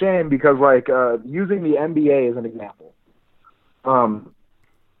crying shame because, like, using the NBA as an example,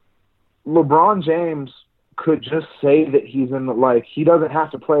 LeBron James could just say that he's in he doesn't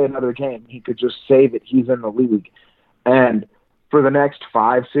have to play another game. He could just say that he's in the league. And for the next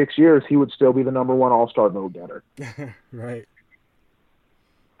 5-6 years, he would still be the number one all-star vote getter. Right.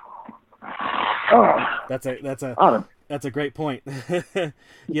 Oh, that's a great point.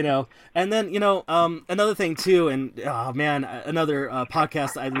 You know, and then, you know, another thing too, and another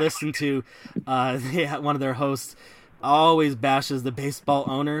podcast I listened to, one of their hosts always bashes the baseball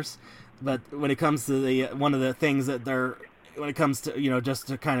owners, but when it comes to one of the things that when it comes to, you know, just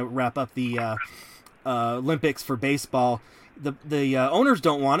to kind of wrap up the Olympics for baseball, the owners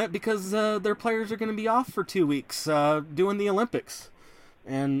don't want it because their players are going to be off for 2 weeks doing the Olympics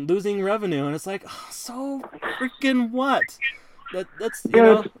and losing revenue, and it's like, so freaking what? That's you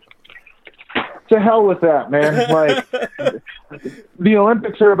know. To hell with that, man. Like, the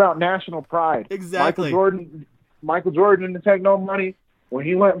Olympics are about national pride. Exactly. Michael Jordan didn't take no money when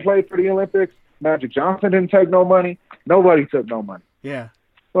he went and played for the Olympics. Magic Johnson didn't take no money. Nobody took no money. Yeah.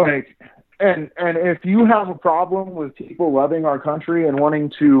 Like, and if you have a problem with people loving our country and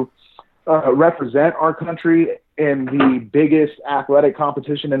wanting to represent our country in the biggest athletic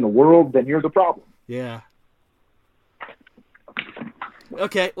competition in the world, then you're the problem. Yeah.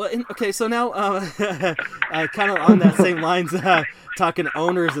 Okay, well, okay. So now, kind of on that same lines, talking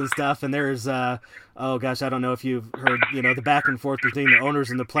owners and stuff, and there's, oh gosh, I don't know if you've heard, the back and forth between the owners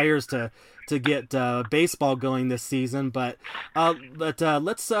and the players to get baseball going this season. But let's,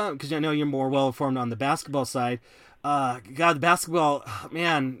 because I know you're more well informed on the basketball side. God, the basketball,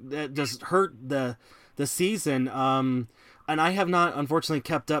 man, that just hurt the season. And I have not, unfortunately,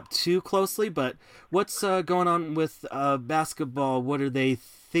 kept up too closely, but what's going on with basketball? What are they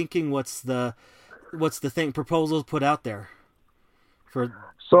thinking? What's the proposals put out there?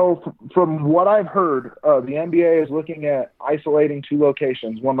 So from what I've heard, the NBA is looking at isolating 2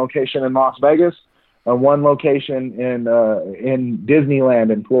 locations, one location in Las Vegas and one location in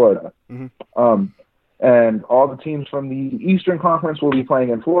Disneyland in Florida. Mm-hmm. And all the teams from the Eastern Conference will be playing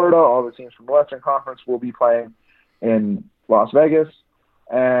in Florida. All the teams from the Western Conference will be playing in Las Vegas.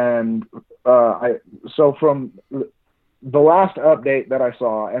 And so from the last update that I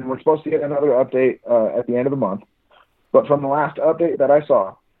saw, and we're supposed to get another update at the end of the month, but from the last update that I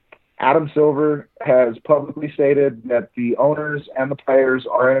saw, Adam Silver has publicly stated that the owners and the players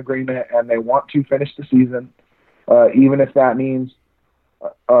are in agreement and they want to finish the season, even if that means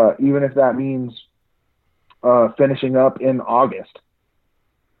finishing up in August.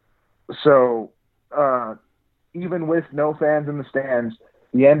 So even with no fans in the stands,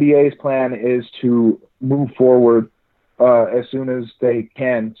 the NBA's plan is to move forward as soon as they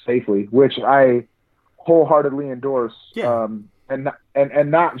can safely, which I wholeheartly endorse. Yeah. And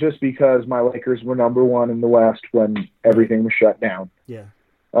not just because my Lakers were number 1 in the West when everything was shut down. Yeah.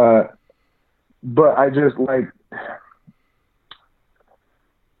 But I just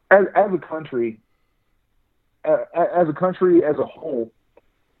as a country as a whole,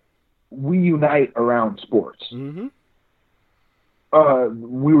 we unite around sports. Mm-hmm.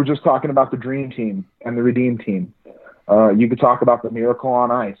 We were just talking about the Dream Team and the Redeem Team. You could talk about the Miracle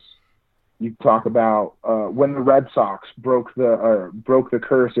on Ice. You could talk about when the Red Sox broke the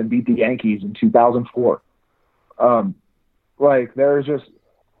curse and beat the Yankees in 2004. There's just,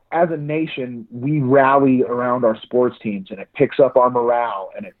 as a nation, we rally around our sports teams, and it picks up our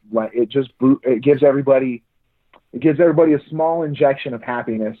morale, and it gives everybody a small injection of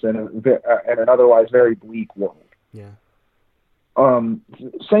happiness in an otherwise very bleak world. Yeah.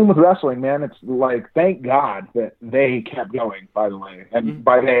 Same with wrestling, man. It's thank God that they kept going, by the way. And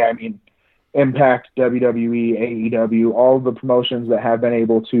by they, I mean Impact, WWE, AEW, all the promotions that have been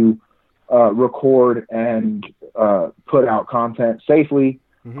able to record and put out content safely.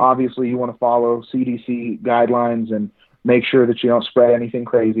 Mm-hmm. Obviously, you want to follow CDC guidelines and make sure that you don't spread anything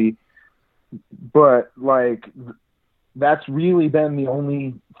crazy. But that's really been the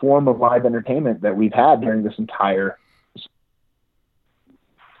only form of live entertainment that we've had during this entire.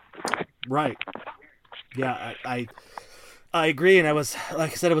 Right. Yeah, I agree, and I was,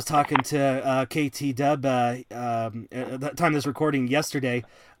 like I said, I was talking to KT Dub at the time of this recording yesterday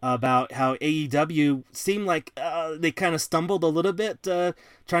about how AEW seemed like they kind of stumbled a little bit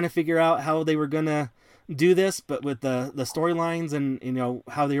trying to figure out how they were gonna do this, but with the storylines and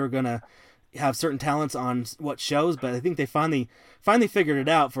how they were gonna have certain talents on what shows, but I think they finally figured it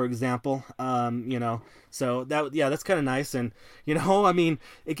out. For example, so that's kind of nice. And I mean,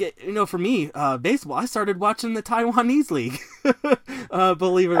 for me, baseball, I started watching the Taiwanese league.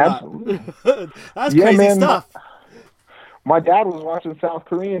 Believe it or not, that's crazy, man. Stuff. My dad was watching South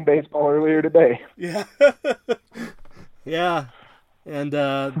Korean baseball earlier today. Yeah, yeah, and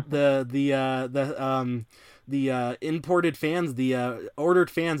the imported fans, the ordered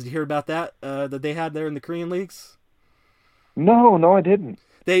fans. Did you hear about that? That they had there in the Korean leagues? No, I didn't.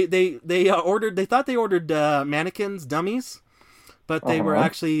 They ordered. They thought they ordered mannequins, dummies, but they were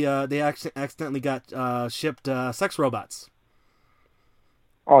actually they accidentally got shipped sex robots.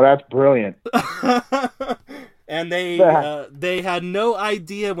 Oh, that's brilliant. And they had no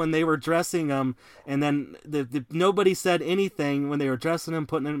idea when they were dressing them, and then nobody said anything when they were dressing them,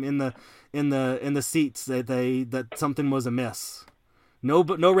 putting them in the seats that something was amiss. No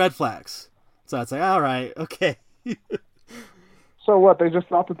red flags. So it's like, all right, okay. So what? They just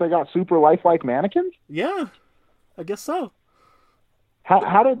thought that they got super lifelike mannequins? Yeah, I guess so.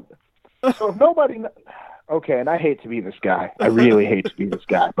 How did? So if nobody. Okay, and I hate to be this guy. I really hate to be this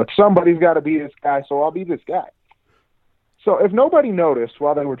guy, but somebody's got to be this guy, so I'll be this guy. So if nobody noticed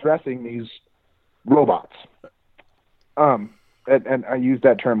while they were dressing these robots, and I use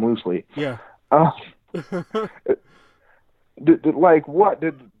that term loosely. Yeah. Did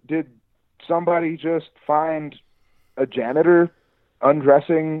somebody just find a janitor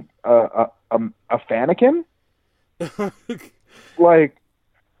undressing a fanikin?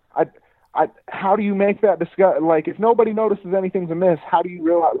 how do you make that discuss? Like, if nobody notices anything's amiss, how do you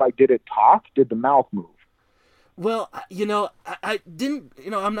realize? Like, did it talk? Did the mouth move? Well, I didn't,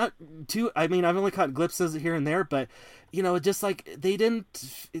 I'm not too, I mean, I've only caught glimpses here and there, but, just like they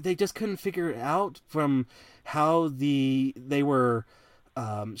just couldn't figure it out from how they were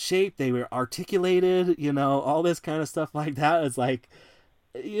shaped, they were articulated, all this kind of stuff like that. It's like,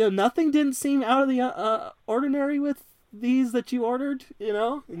 nothing didn't seem out of the ordinary with these that you ordered,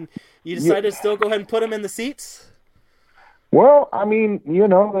 and you decided to still go ahead and put them in the seats. Well, I mean, they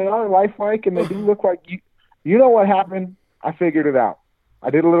are lifelike and they do look like you. You know what happened? I figured it out. I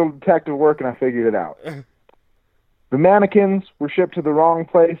did a little detective work and I figured it out. The mannequins were shipped to the wrong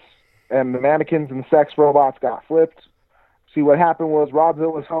place, and the mannequins and the sex robots got flipped. See, what happened was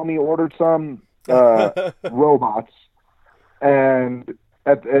Rodzilla's homie ordered some robots, and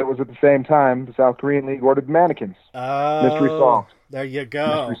it was at the same time the South Korean League ordered the mannequins. Oh, mystery solved. There you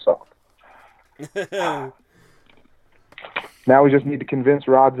go. Mystery solved. Now we just need to convince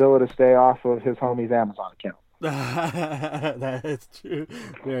Rodzilla to stay off of his homie's Amazon account. That is true.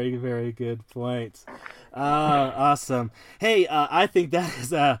 Very, very good points. Awesome. Hey, I think that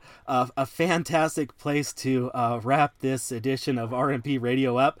is a fantastic place to wrap this edition of RMP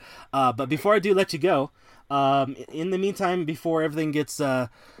Radio up. But before I do let you go, in the meantime, before everything gets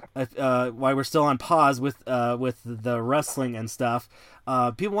while we're still on pause with the wrestling and stuff,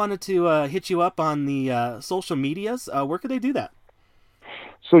 people wanted to hit you up on the social medias. Where could they do that?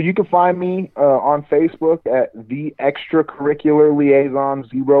 So you can find me on Facebook at the Extracurricular Liaison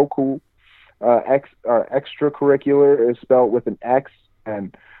Zero Cool. Extracurricular is spelled with an X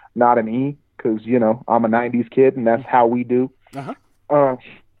and not an E because I'm a '90s kid and that's how we do.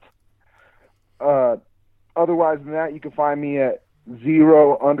 Otherwise than that, you can find me at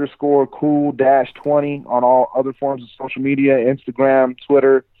 0_cool-20 on all other forms of social media, Instagram,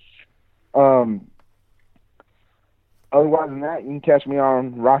 Twitter. Otherwise than that, you can catch me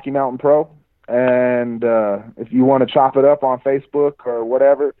on Rocky Mountain Pro. And if you want to chop it up on Facebook or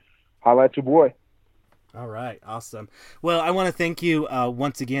whatever, holla at your boy. All right. Awesome. Well, I want to thank you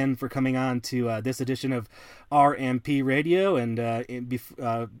once again for coming on to this edition of RMP Radio. And,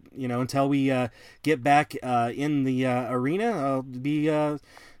 until we get back in the arena, I'll be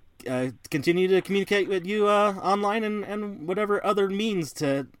continue to communicate with you online and whatever other means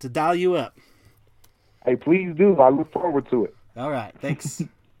to dial you up. Hey, please do. I look forward to it. All right. Thanks.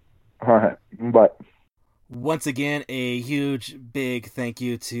 All right. Bye. Once again, a huge, big thank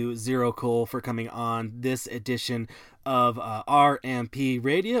you to Zero Cool for coming on this edition of RMP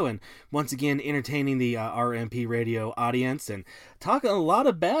Radio, and once again entertaining the RMP Radio audience and talking a lot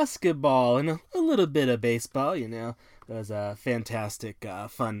of basketball and a little bit of baseball. It was a fantastic,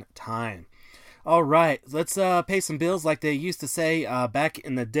 fun time. All right, let's pay some bills like they used to say back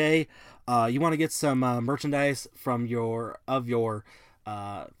in the day. You want to get some merchandise from your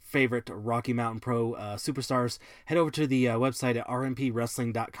favorite Rocky Mountain Pro superstars, head over to the website at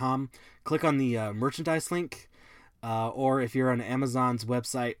rmpwrestling.com, click on the merchandise link, or if you're on Amazon's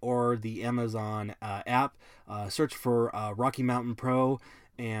website or the Amazon app, search for Rocky Mountain Pro,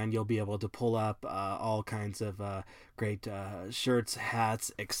 and you'll be able to pull up all kinds of great shirts,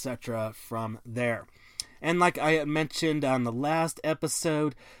 hats, etc. from there. And like I mentioned on the last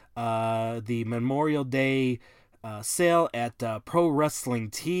episode, the Memorial Day sale at Pro Wrestling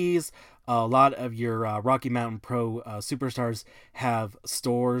Tees. A lot of your Rocky Mountain Pro superstars have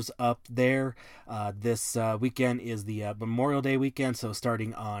stores up there. This weekend is the Memorial Day weekend, so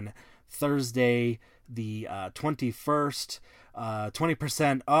starting on Thursday the 21st,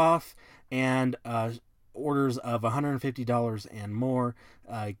 20% off, and orders of $150 and more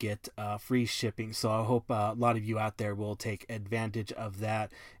get free shipping. So I hope a lot of you out there will take advantage of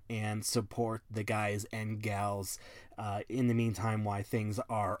that and support the guys and gals in the meantime while things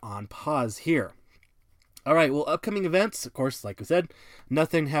are on pause here. All right, well, upcoming events, of course, like I said,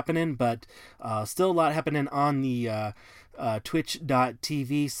 nothing happening, but still a lot happening on the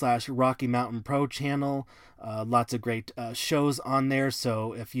twitch.tv/Rocky Mountain Pro channel. Lots of great shows on there,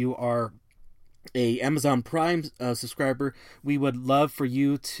 so if you are a Amazon Prime subscriber, we would love for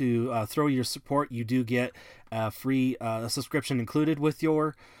you to throw your support. You do get a free subscription included with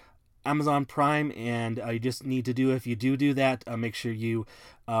your Amazon Prime, and you just need to do, if you do that, make sure you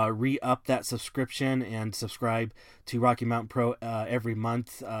re-up that subscription and subscribe to Rocky Mountain Pro every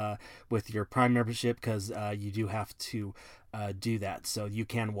month with your Prime membership, because you do have to do that. So you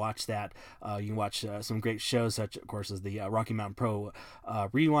can watch that. You can watch some great shows, such, of course, as the Rocky Mountain Pro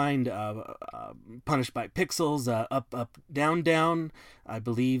Rewind, Punished by Pixels, Up, Up, Down, Down. I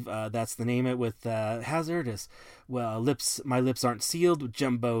believe that's the name of it, with Hazardous. Well, My Lips Aren't Sealed, with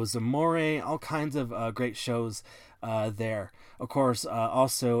Jumbo Zamore. All kinds of great shows there. Of course,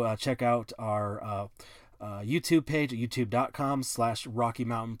 also check out our YouTube page at youtube.com/Rocky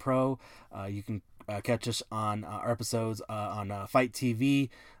Mountain Pro. You can catch us on our episodes on Fight TV,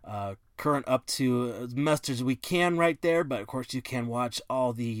 current up to as much as we can right there, but of course you can watch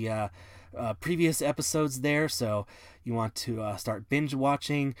all the previous episodes there, so you want to start binge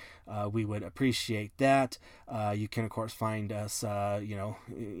watching, we would appreciate that. You can of course find us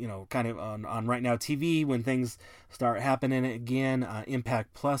kind of on Right Now TV when things start happening again,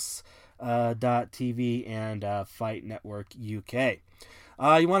 Impact Plus .tv and Fight Network UK.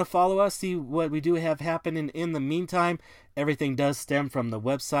 You want to follow us, see what we do have happening in the meantime. Everything does stem from the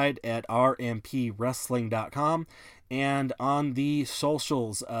website at rmpwrestling.com and on the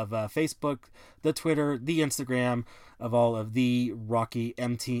socials of Facebook, the Twitter, the Instagram of all of the Rocky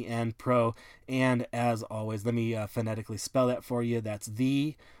MTN Pro. And as always, let me phonetically spell that for you. That's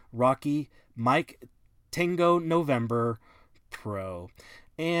the Rocky Mike Tango November Pro.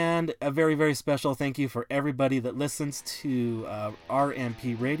 And a very, very special thank you for everybody that listens to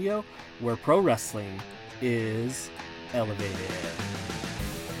RMP Radio, where pro wrestling is elevated.